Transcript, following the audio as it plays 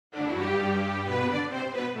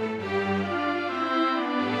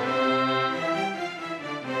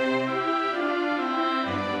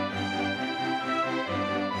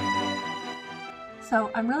So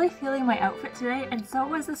I'm really feeling my outfit today, and so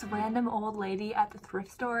was this random old lady at the thrift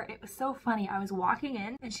store. It was so funny. I was walking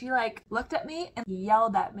in and she like looked at me and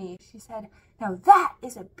yelled at me. She said, "Now that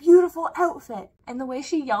is a beautiful outfit." And the way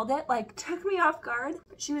she yelled it like took me off guard.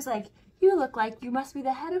 She was like, "You look like you must be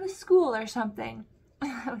the head of a school or something."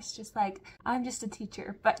 I was just like, I'm just a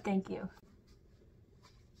teacher, but thank you.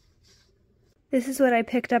 This is what I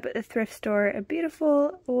picked up at the thrift store, a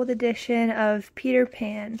beautiful old edition of Peter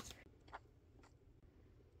Pan.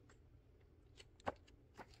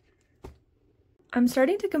 I'm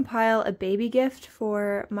starting to compile a baby gift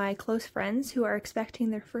for my close friends who are expecting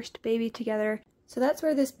their first baby together. So that's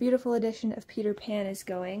where this beautiful edition of Peter Pan is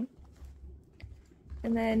going.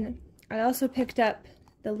 And then I also picked up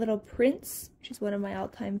The Little Prince, which is one of my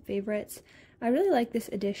all-time favorites. I really like this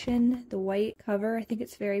edition, the white cover. I think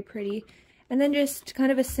it's very pretty. And then just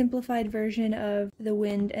kind of a simplified version of The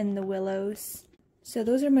Wind and the Willows. So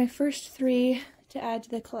those are my first three to add to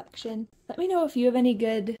the collection. Let me know if you have any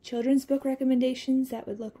good children's book recommendations that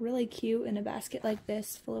would look really cute in a basket like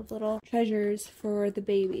this, full of little treasures for the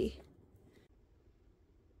baby.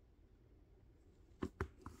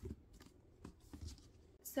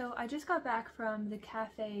 So I just got back from the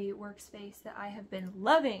cafe workspace that I have been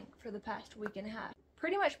loving for the past week and a half.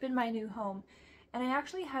 Pretty much been my new home. And I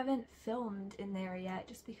actually haven't filmed in there yet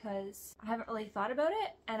just because I haven't really thought about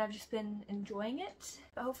it and I've just been enjoying it.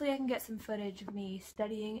 But hopefully I can get some footage of me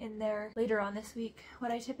studying in there later on this week.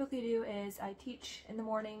 What I typically do is I teach in the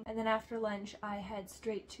morning and then after lunch I head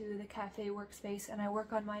straight to the cafe workspace and I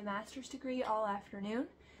work on my master's degree all afternoon.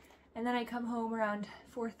 And then I come home around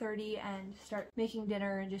 4:30 and start making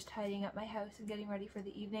dinner and just tidying up my house and getting ready for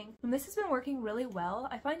the evening. And this has been working really well.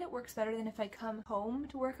 I find it works better than if I come home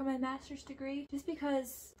to work on my master's degree, just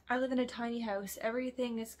because I live in a tiny house.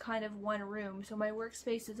 Everything is kind of one room, so my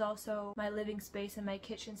workspace is also my living space and my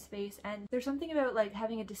kitchen space, and there's something about like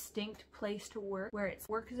having a distinct place to work where it's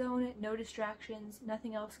work zone, no distractions,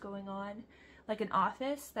 nothing else going on. Like an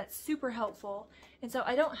office, that's super helpful. And so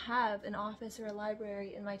I don't have an office or a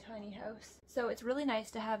library in my tiny house. So it's really nice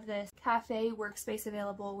to have this cafe workspace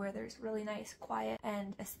available where there's really nice, quiet,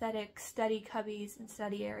 and aesthetic study cubbies and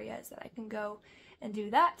study areas that I can go and do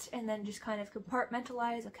that and then just kind of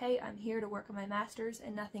compartmentalize, okay, I'm here to work on my master's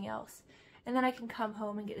and nothing else. And then I can come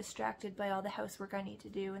home and get distracted by all the housework I need to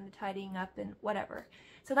do and the tidying up and whatever.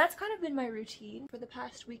 So that's kind of been my routine for the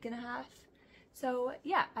past week and a half. So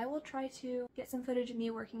yeah, I will try to get some footage of me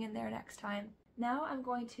working in there next time. Now I'm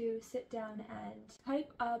going to sit down and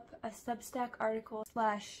type up a Substack article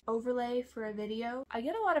 / overlay for a video. I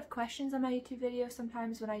get a lot of questions on my YouTube videos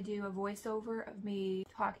sometimes when I do a voiceover of me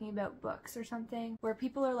talking about books or something, where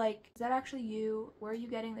people are like, "Is that actually you? Where are you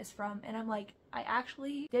getting this from?" And I'm like, I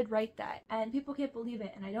actually did write that, and people can't believe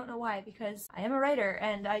it, and I don't know why, because I am a writer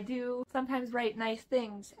and I do sometimes write nice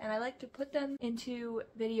things and I like to put them into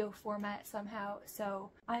video format somehow. So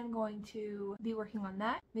I'm going to be working on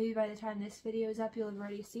that. Maybe by the time this video is up you'll have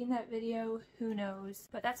already seen that video, who knows,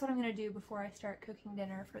 but that's what I'm going to do before I start cooking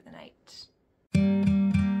dinner for the night.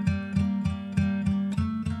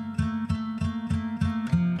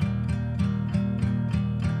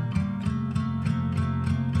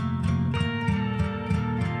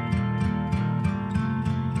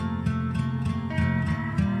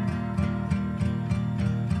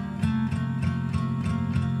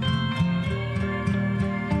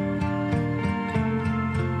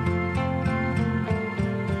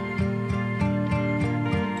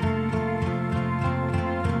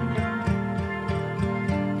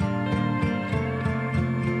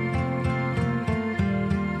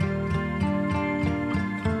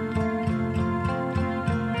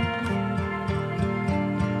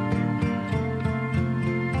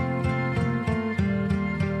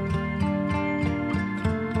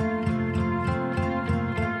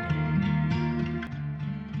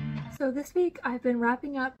 So this week I've been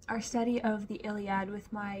wrapping up our study of the Iliad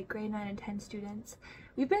with my grade 9 and 10 students.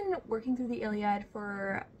 We've been working through the Iliad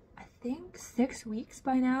for I think 6 weeks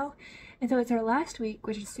by now, and so it's our last week,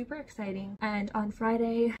 which is super exciting. And on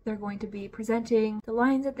Friday they're going to be presenting the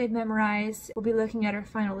lines that they've memorized. We'll be looking at our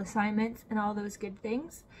final assignments and all those good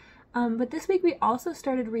things. But this week we also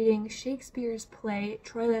started reading Shakespeare's play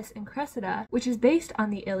Troilus and Cressida, which is based on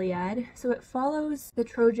the Iliad. So it follows the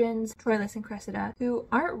Trojans, Troilus and Cressida, who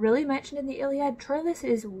aren't really mentioned in the Iliad. Troilus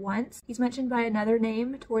is once. He's mentioned by another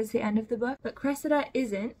name towards the end of the book, but Cressida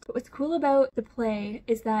isn't. But what's cool about the play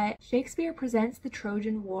is that Shakespeare presents the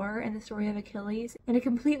Trojan War and the story of Achilles in a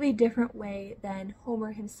completely different way than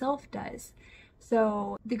Homer himself does.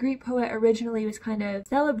 So the Greek poet originally was kind of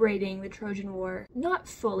celebrating the Trojan War. Not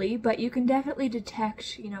fully, but you can definitely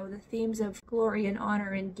detect, you know, the themes of glory and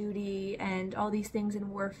honor and duty and all these things in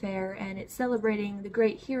warfare, and it's celebrating the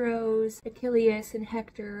great heroes, Achilles and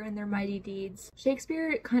Hector and their mighty deeds.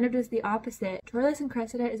 Shakespeare kind of does the opposite. Troilus and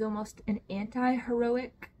Cressida is almost an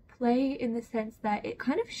anti-heroic play in the sense that it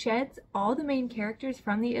kind of sheds all the main characters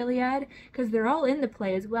from the Iliad, because they're all in the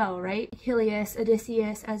play as well, right? Achilles,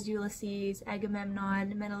 Odysseus as Ulysses,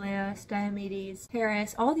 Agamemnon, Menelaus, Diomedes,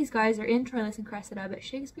 Paris, all these guys are in Troilus and Cressida, but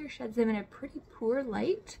Shakespeare sheds them in a pretty poor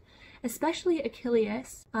light. Especially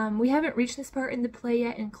Achilles. We haven't reached this part in the play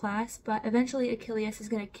yet in class, but eventually Achilles is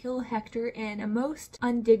going to kill Hector in a most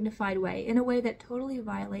undignified way, in a way that totally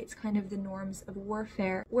violates kind of the norms of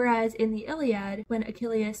warfare. Whereas in the Iliad, when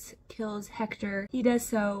Achilles kills Hector, he does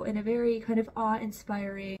so in a very kind of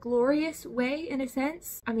awe-inspiring, glorious way in a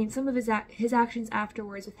sense. I mean, some of his actions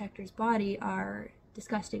afterwards with Hector's body are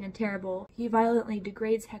disgusting and terrible. He violently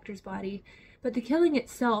degrades Hector's body, but the killing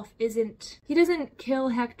itself isn't... He doesn't kill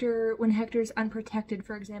Hector when Hector's unprotected,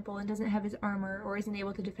 for example, and doesn't have his armor or isn't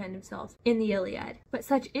able to defend himself in the Iliad. But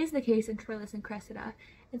such is the case in Troilus and Cressida.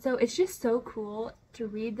 And so it's just so cool to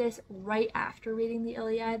read this right after reading the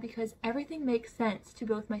Iliad, because everything makes sense to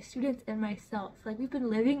both my students and myself. Like, we've been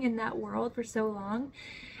living in that world for so long,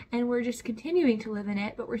 and we're just continuing to live in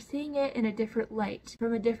it, but we're seeing it in a different light,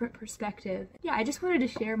 from a different perspective. Yeah, I just wanted to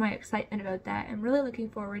share my excitement about that. I'm really looking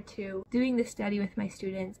forward to doing this study with my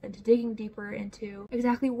students and to digging deeper into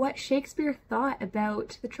exactly what Shakespeare thought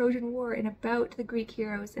about the Trojan War and about the Greek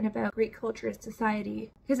heroes and about Greek culture and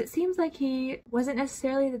society. Because it seems like he wasn't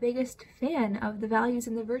necessarily the biggest fan of the values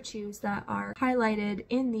and the virtues that are highlighted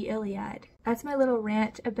in the Iliad. That's my little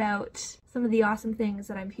rant about some of the awesome things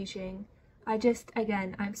that I'm teaching.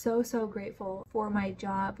 Again, I'm so grateful for my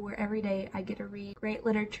job where every day I get to read great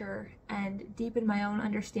literature and deepen my own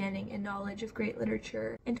understanding and knowledge of great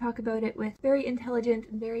literature and talk about it with very intelligent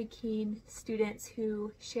and very keen students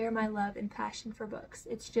who share my love and passion for books.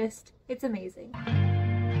 It's amazing.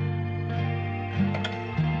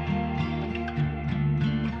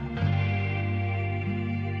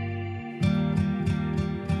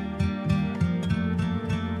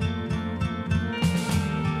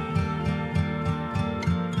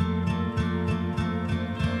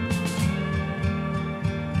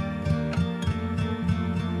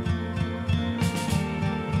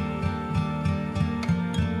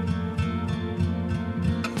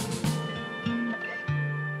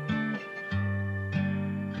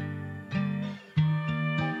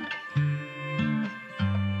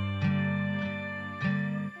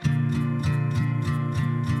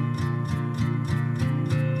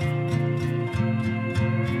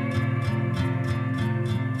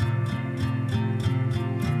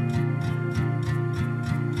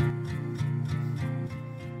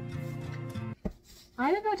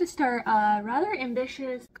 I'm about to start a rather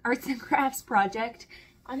ambitious arts and crafts project.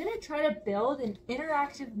 I'm going to try to build an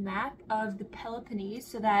interactive map of the Peloponnese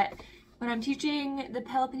so that when I'm teaching the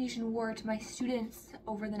Peloponnesian War to my students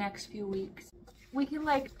over the next few weeks, we can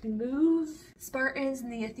like move Spartans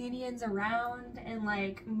and the Athenians around and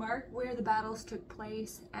like mark where the battles took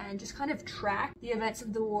place and just kind of track the events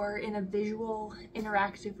of the war in a visual,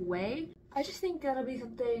 interactive way. I just think that'll be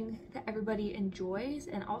something that everybody enjoys,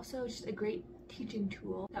 and also just a great teaching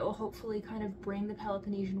tool that will hopefully kind of bring the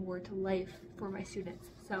Peloponnesian War to life for my students.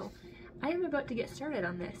 So I am about to get started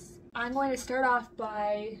on this. I'm going to start off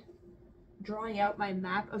by drawing out my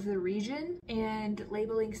map of the region and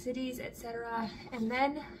labeling cities, etc. And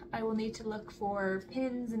then I will need to look for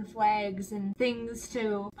pins and flags and things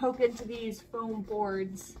to poke into these foam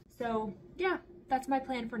boards. So yeah, that's my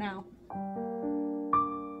plan for now.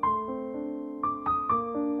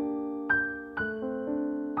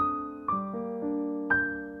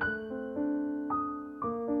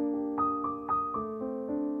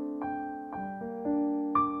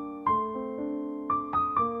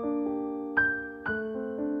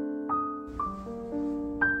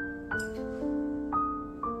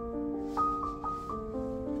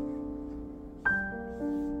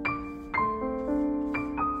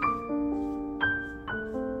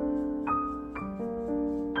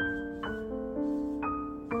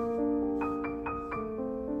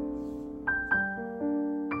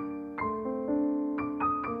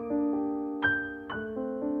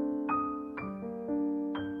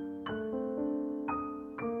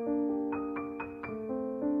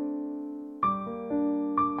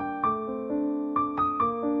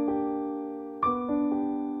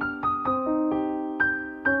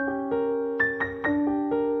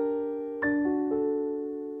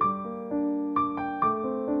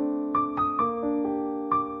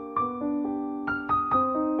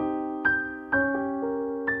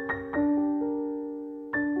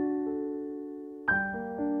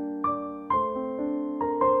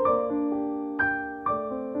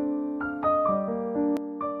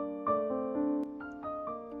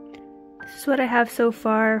 This is what I have so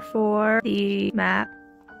far for the map.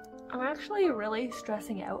 I'm actually really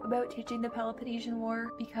stressing out about teaching the Peloponnesian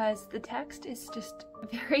War because the text is just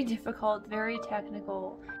very difficult, very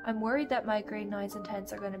technical. I'm worried that my grade 9s and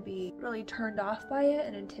 10s are going to be really turned off by it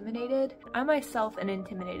and intimidated. I myself am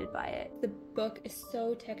intimidated by it. The book is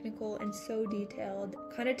so technical and so detailed.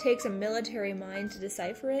 It kind of takes a military mind to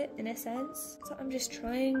decipher it in a sense. So I'm just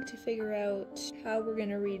trying to figure out how we're going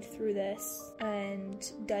to read through this and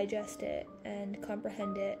digest it and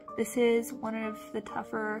comprehend it. This is one of the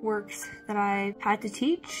tougher works that I've had to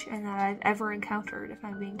teach and that I've ever encountered, if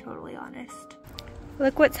I'm being totally honest.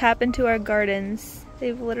 Look what's happened to our gardens.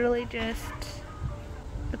 They've literally just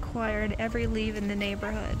acquired every leaf in the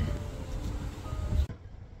neighborhood.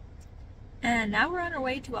 And now we're on our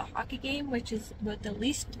way to a hockey game, which is about the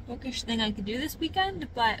least bookish thing I could do this weekend,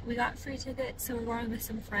 but we got free tickets, so we're going with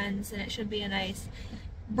some friends, and it should be a nice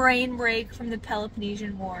brain break from the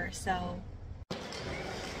Peloponnesian War, so